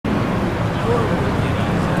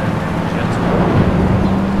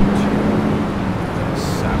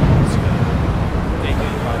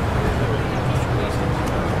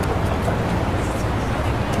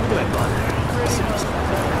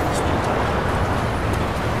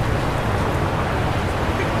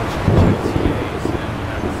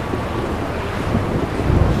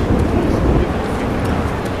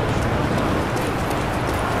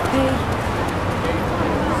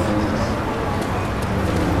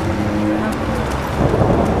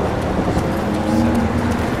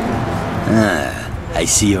I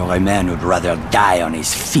see you're a man who'd rather die on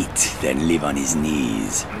his feet than live on his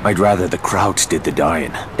knees. I'd rather the Krauts did the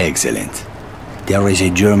dying. Excellent. There is a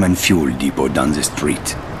German fuel depot down the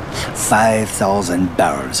street. 5,000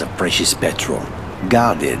 barrels of precious petrol,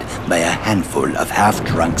 guarded by a handful of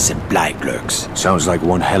half-drunk supply clerks. Sounds like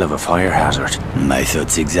one hell of a fire hazard. My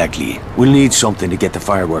thoughts exactly. We'll need something to get the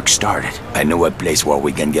fireworks started. I know a place where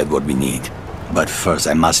we can get what we need. But first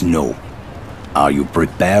I must know, are you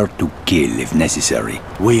prepared to kill if necessary?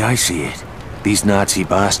 I see it. These Nazi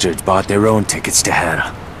bastards bought their own tickets to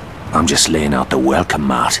hell. I'm just laying out the welcome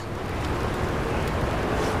mat.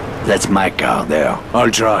 That's my car there. I'll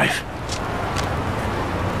drive.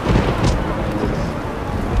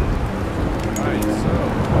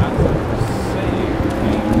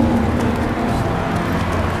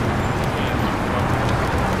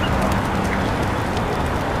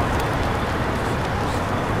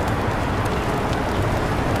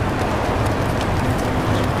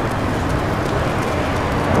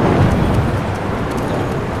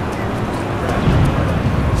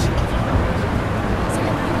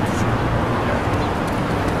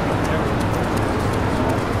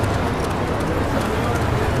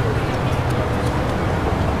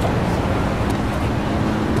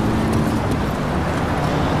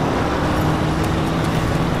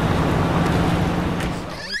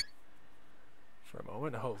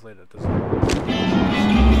 Hopefully that doesn't.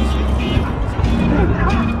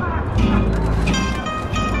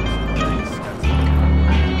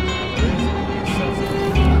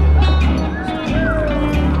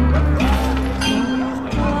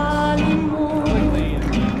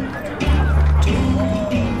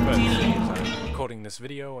 Recording this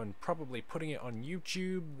video and probably putting it on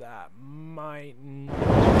YouTube, that might.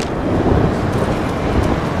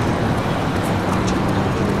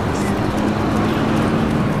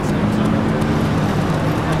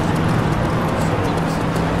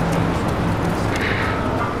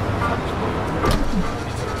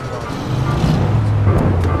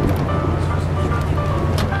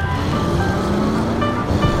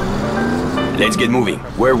 Let's get moving.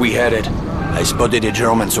 Where are we headed? I spotted a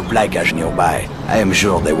German supply cache nearby. I am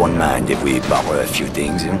sure they won't mind if we borrow a few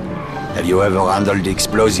things. Have you ever handled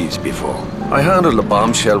explosives before? I handled a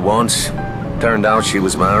bombshell once. Turned out she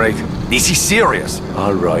was married. This is serious.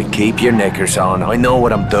 All right, keep your knickers on. I know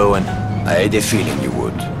what I'm doing. I had a feeling you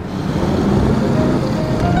would.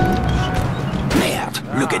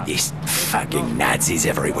 Merde, look at this. Fucking Nazis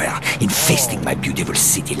everywhere, infesting my beautiful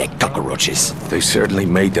city like cockroaches. They certainly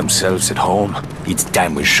made themselves at home. It's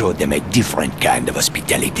time we showed them a different kind of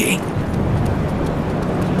hospitality.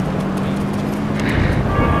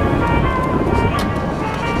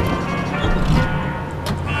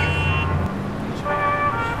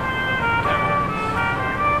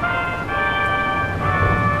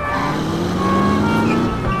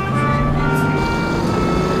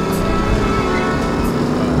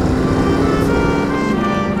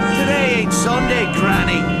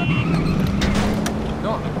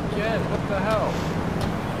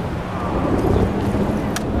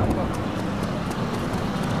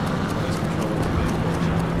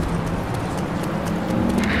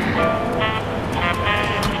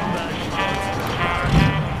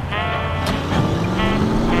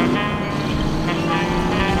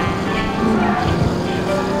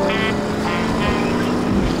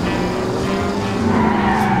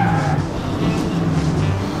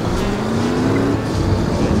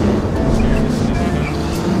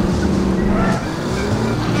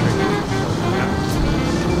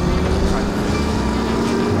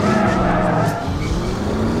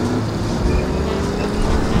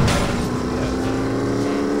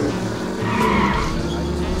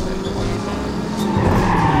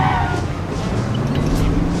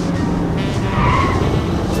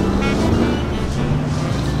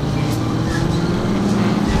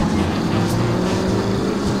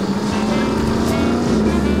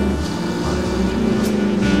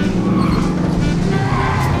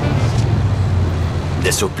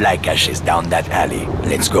 The supply cache is down that alley.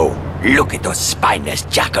 Let's go. Look at those spineless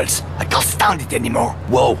jackals. I can't stand it anymore.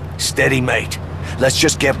 Whoa, steady, mate. Let's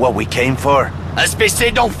just get what we came for.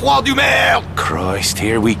 Espèce d'enfroid du merde! Christ,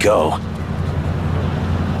 here we go.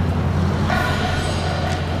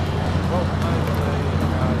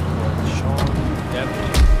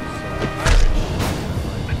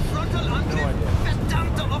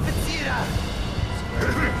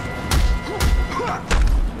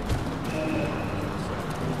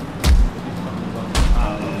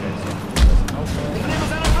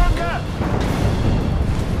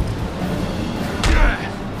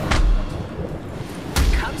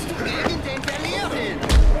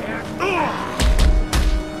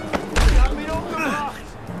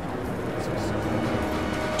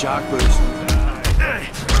 Blackbirds.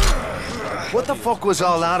 What the fuck was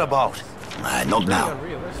all that about? Not now.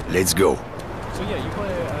 Unrealistic. Let's go. So yeah, you play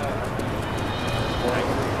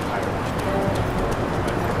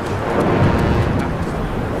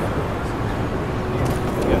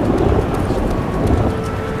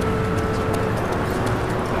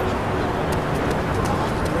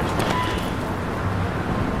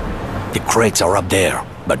The crates are up there,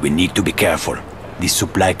 but we need to be careful. This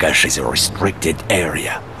supply cache is a restricted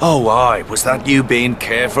area. Oh, why? Was that you being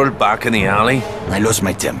careful back in the alley? I lost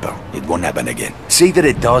my temper. It won't happen again. See that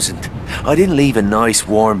it doesn't. I didn't leave a nice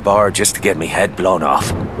warm bar just to get me head blown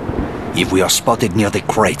off. If we are spotted near the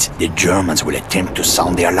crates, the Germans will attempt to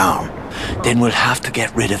sound the alarm. Then we'll have to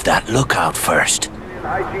get rid of that lookout first.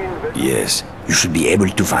 Yes, you should be able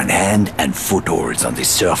to find hand and footholds on the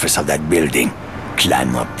surface of that building.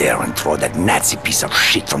 Climb up there and throw that Nazi piece of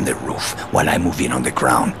shit from the roof while I move in on the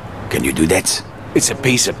ground. Can you do that? It's a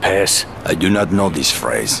piece of piss. I do not know this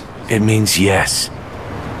phrase. It means yes.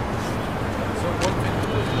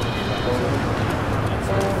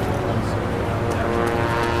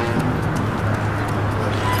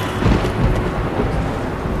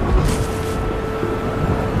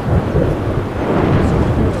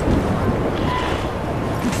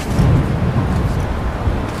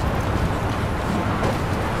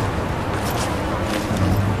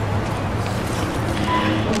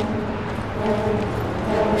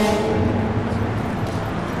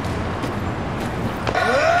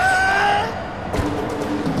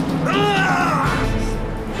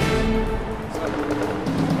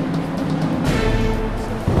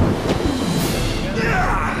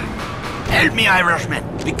 Help me, Irishman!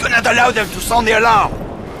 We cannot allow them to sound the alarm!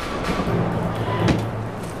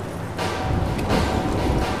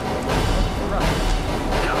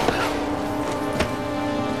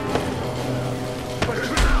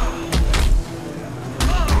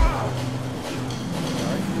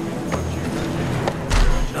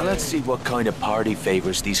 Now let's see what kind of party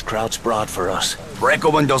favors these crowds brought for us. Break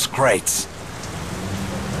open those crates.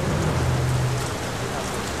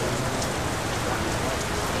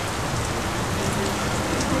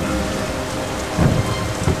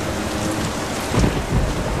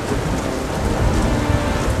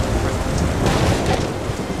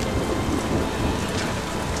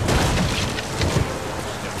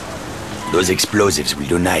 Those explosives will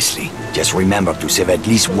do nicely. Just remember to save at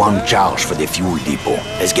least one charge for the fuel depot.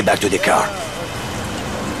 Let's get back to the car.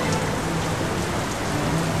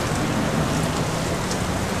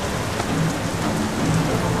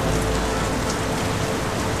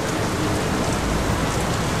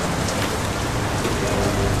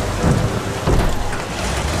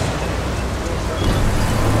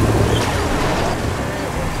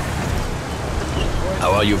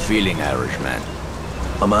 How are you feeling, Irishman?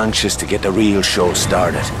 I'm anxious to get the real show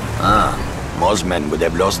started. Most men would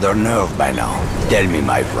have lost their nerve by now. Tell me,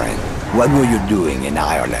 my friend, what were you doing in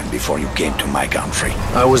Ireland before you came to my country?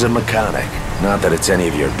 I was a mechanic. Not that it's any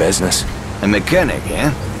of your business. A mechanic,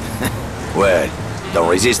 eh? Well, the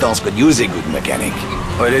Resistance could use a good mechanic.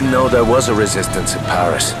 I didn't know there was a resistance in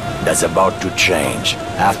Paris. That's about to change.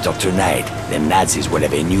 After tonight, the Nazis will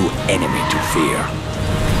have a new enemy to fear.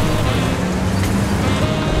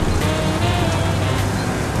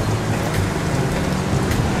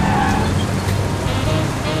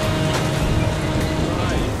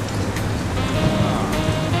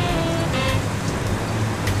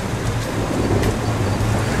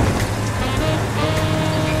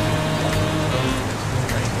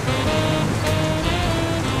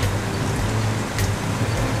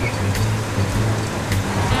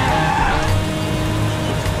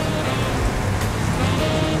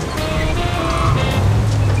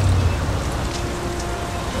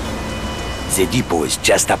 The depot is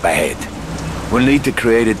just up ahead. We'll need to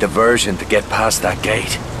create a diversion to get past that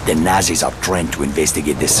gate. The Nazis are trained to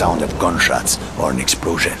investigate the sound of gunshots or an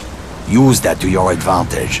explosion. Use that to your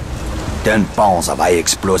advantage. 10 pounds of high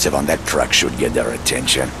explosive on that truck should get their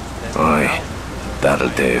attention. Aye, that'll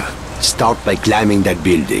do. Start by climbing that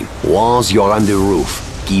building. Once you're on the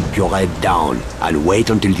roof, keep your head down and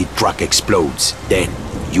wait until the truck explodes. Then,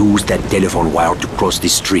 use that telephone wire to cross the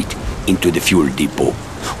street into the fuel depot.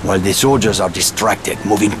 While the soldiers are distracted,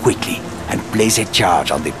 move in quickly and place a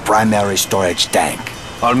charge on the primary storage tank.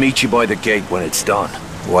 I'll meet you by the gate when it's done.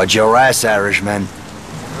 Watch your ass, Irishman.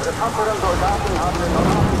 Ihre tapferen Soldaten haben in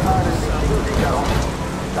Nordafrika eine wichtige Sicherung.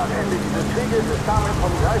 Das Ende dieses Krieges ist damit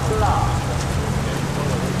vom Greifen nah.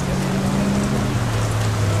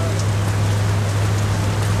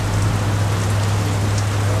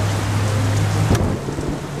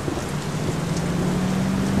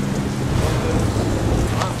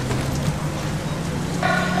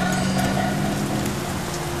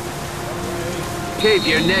 Keep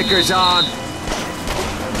your knickers on.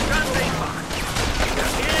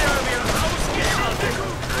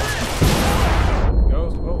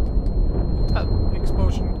 Goes. Oh, that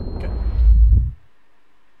explosion. Okay.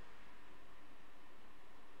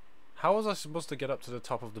 How was I supposed to get up to the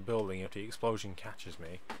top of the building if the explosion catches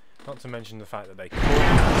me? Not to mention the fact that they.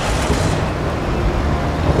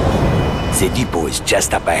 The depot is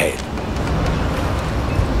just up ahead.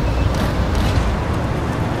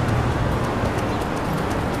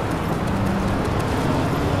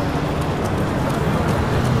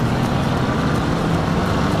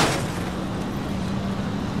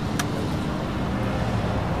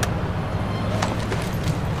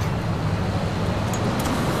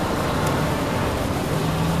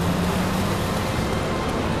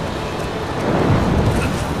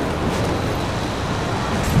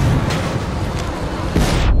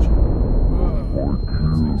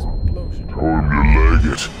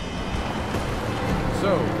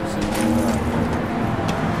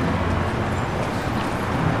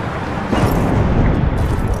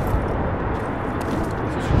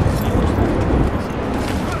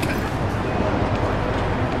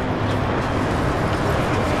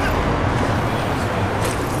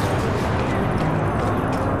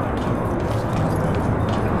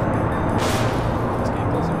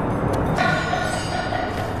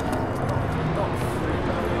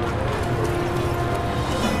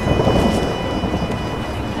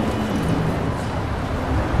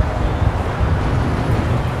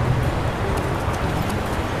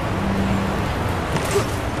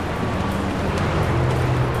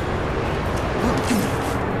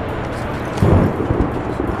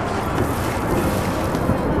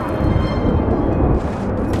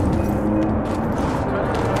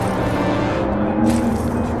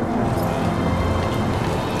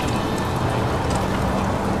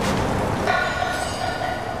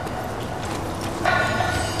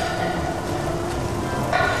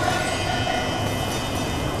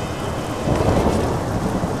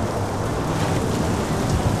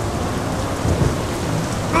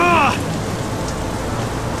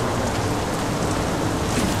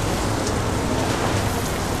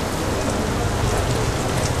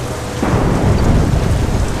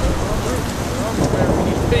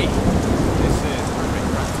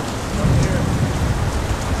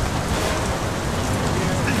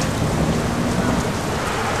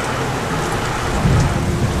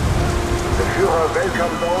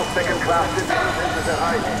 welcomes all second-class citizens into the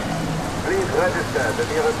Reich. Please register the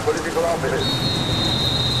nearest political office.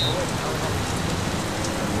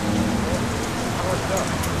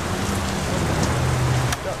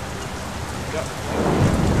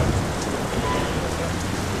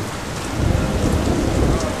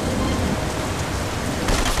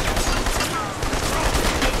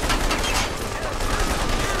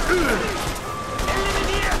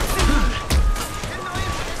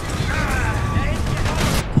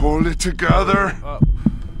 Hold it together. Up.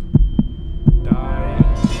 Die.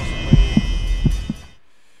 Possibly.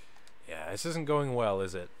 Yeah, this isn't going well,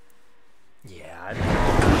 is it? Yeah.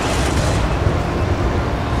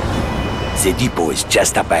 The depot is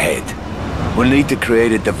just up ahead. We'll need to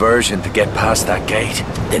create a diversion to get past that gate.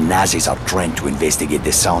 The Nazis are trained to investigate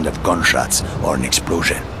the sound of gunshots or an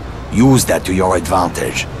explosion. Use that to your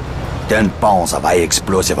advantage. 10 pounds of high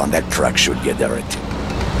explosive on that truck should get there.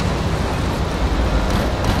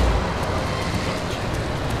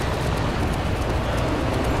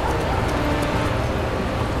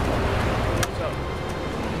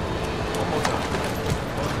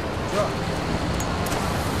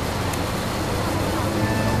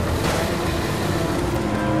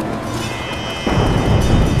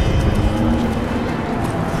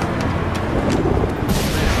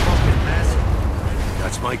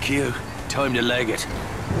 My cue. Time to leg it.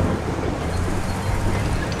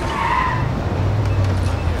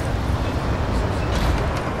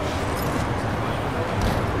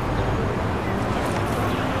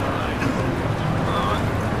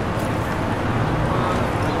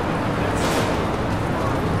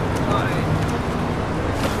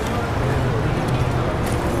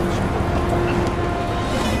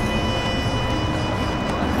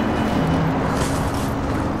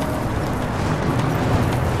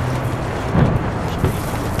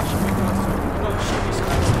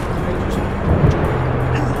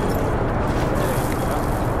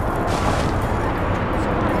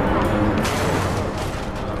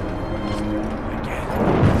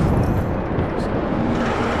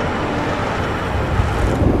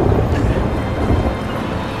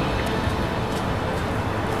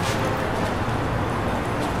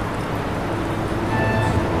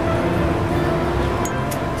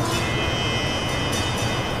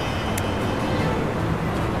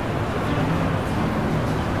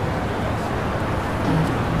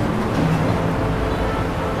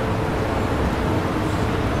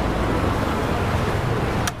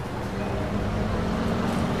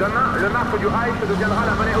 le marque du Reich deviendra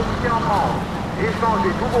la monnaie officielle en France. Échangez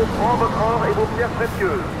tous vos francs, votre or et vos pierres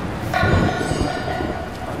précieuses.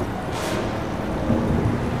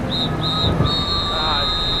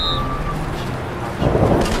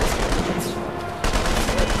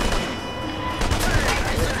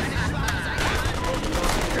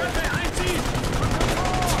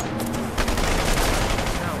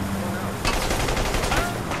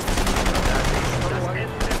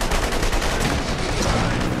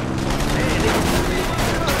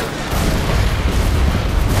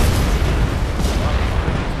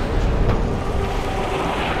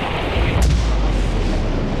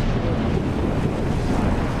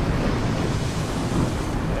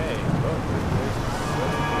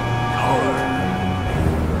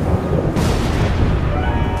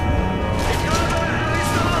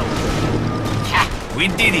 We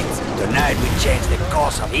did it! Tonight we changed the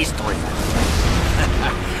course of history.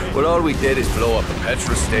 Well, all we did is blow up a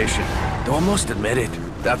petrol station. Though I must admit it,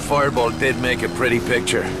 that fireball did make a pretty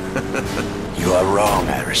picture. You are wrong,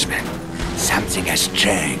 Irishman. Something has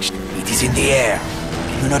changed. It is in the air.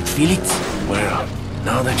 Can you not feel it? Well,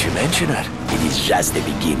 now that you mention it... It is just the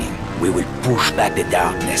beginning. We will push back the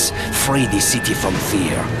darkness, free the city from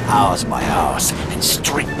fear, house by house, and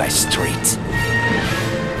street by street.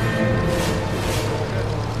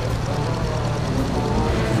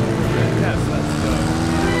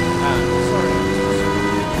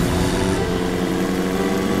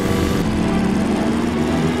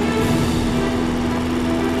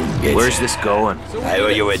 Where's this going? I owe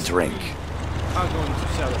you a drink. I'm going to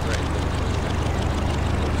celebrate.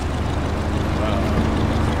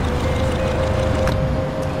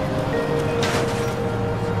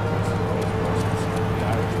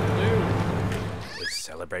 Let's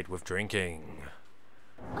celebrate with drinking.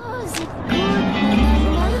 Oh, c'est cool.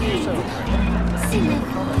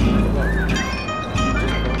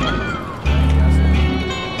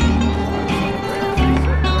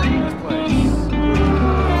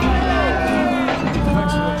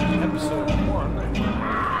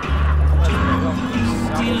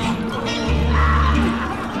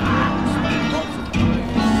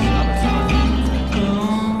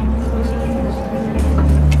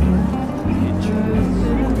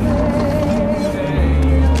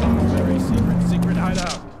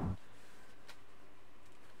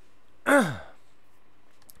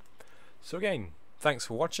 So again, thanks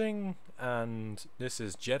for watching, and this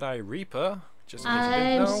is Jedi Reaper. Just in case you I'm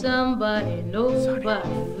didn't know, somebody nobody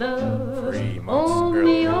loves. 3 months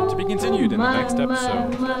earlier. To be continued in the next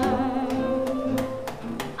episode.